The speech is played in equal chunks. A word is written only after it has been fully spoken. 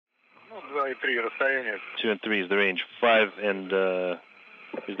2 and 3 is the range. 5 and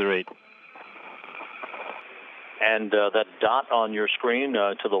is the rate. And that dot on your screen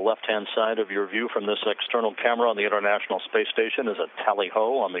to the left-hand side of your view from this external camera on the International Space Station is a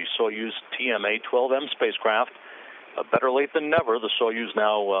tally-ho on the Soyuz TMA-12M spacecraft. Better late than never. The Soyuz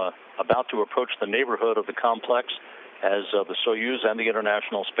now about to approach the neighborhood of the complex as the Soyuz and the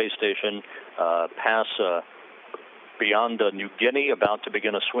International Space Station pass beyond New Guinea, about to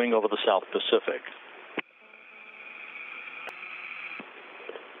begin a swing over the South Pacific.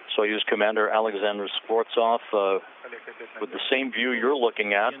 Soyuz Commander Alexander Skvortsov with the same view you're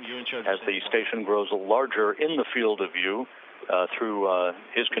looking at as the station grows larger in the field of view through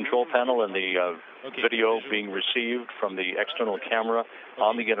his control panel and the video being received from the external camera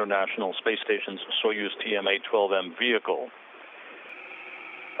on the International Space Station's Soyuz TMA-12M vehicle.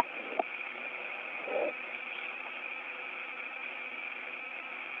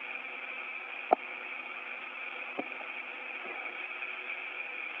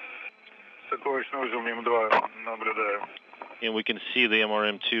 And we can see the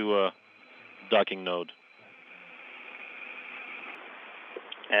MRM-2 docking node.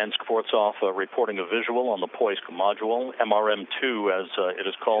 And Skvortsov reporting a visual on the Poisk module, MRM-2 as it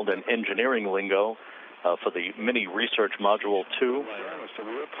is called in engineering lingo for the Mini Research Module 2.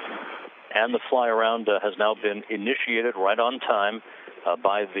 And the fly-around has now been initiated right on time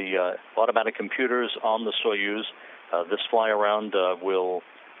by the automatic computers on the Soyuz. This fly-around will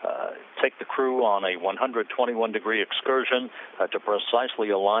take the crew on a 121-degree excursion to precisely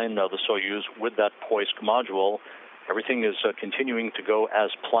align the Soyuz with that Poisk module. Everything is continuing to go as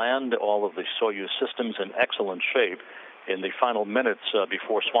planned. All of the Soyuz systems in excellent shape. In the final minutes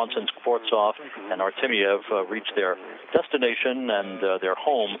before Swanson, Skvortsov, and Artemyev reach their destination and their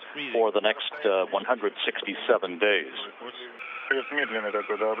home for the next 167 days.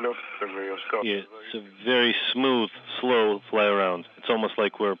 Yeah, it's a very smooth, slow fly around. It's almost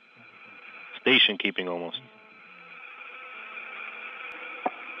like we're station keeping almost.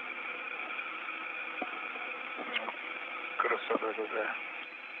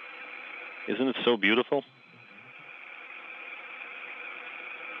 Isn't it so beautiful?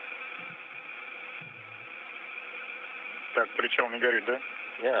 Так, причем не горит, да?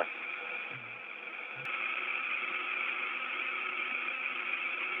 Yeah.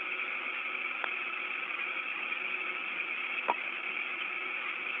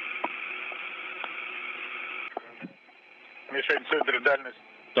 Мишень, центр, дальность.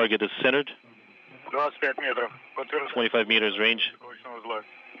 Target is centered. 25 метров. 25 meters range.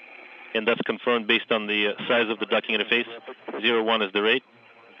 And that's confirmed based on the size of the docking interface. 01 is the rate.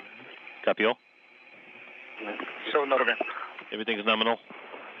 Copy all. Все в норме. Everything is nominal.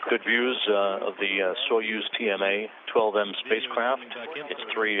 Good views of the Soyuz TMA-12M spacecraft. Its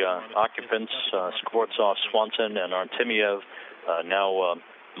three occupants, Skvortsov, Swanson, and Artemyev, now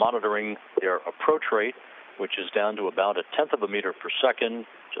monitoring their approach rate, which is down to about 1/10 of a meter per second,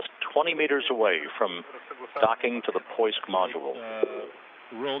 just 20 meters away from docking to the Poisk module.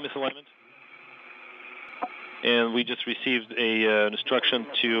 Roll misalignment. And we just received a instruction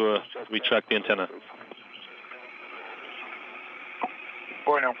to retract the antenna.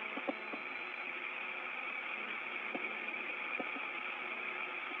 Понял.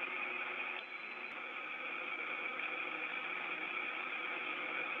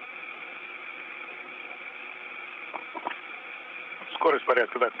 Скорость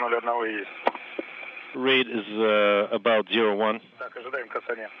порядка, так, 0,1 и есть. Rate is about 01. Так, ожидаем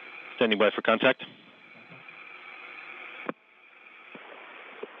касания. Standing by for contact.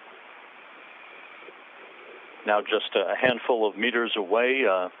 Now just a handful of meters away,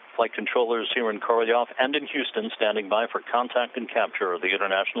 flight controllers here in Korolyov and in Houston standing by for contact and capture of the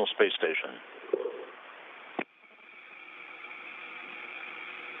International Space Station.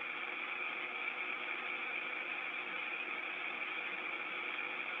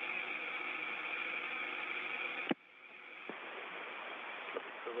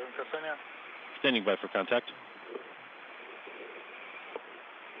 Standing by for contact.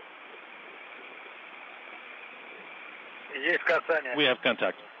 Есть касание. We have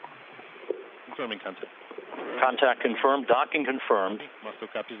contact. Confirming contact. Contact confirmed. Docking confirmed. Moscow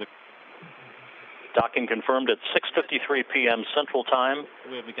copies the... Docking confirmed at 6:53 p.m. Central Time.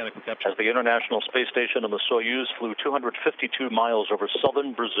 We have mechanical capture. As the International Space Station and the Soyuz flew 252 miles over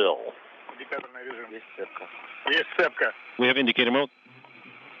southern Brazil. Есть цепка. We have indicator mode.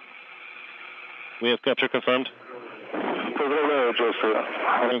 We have capture confirmed.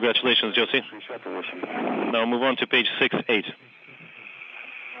 Congratulations, Josie. Now move on to page 6-8.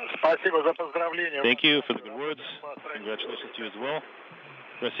 Спасибо за поздравления. Thank you for the good words. Congratulations to you as well.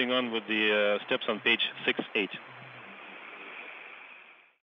 Pressing on with the steps on page 6-8.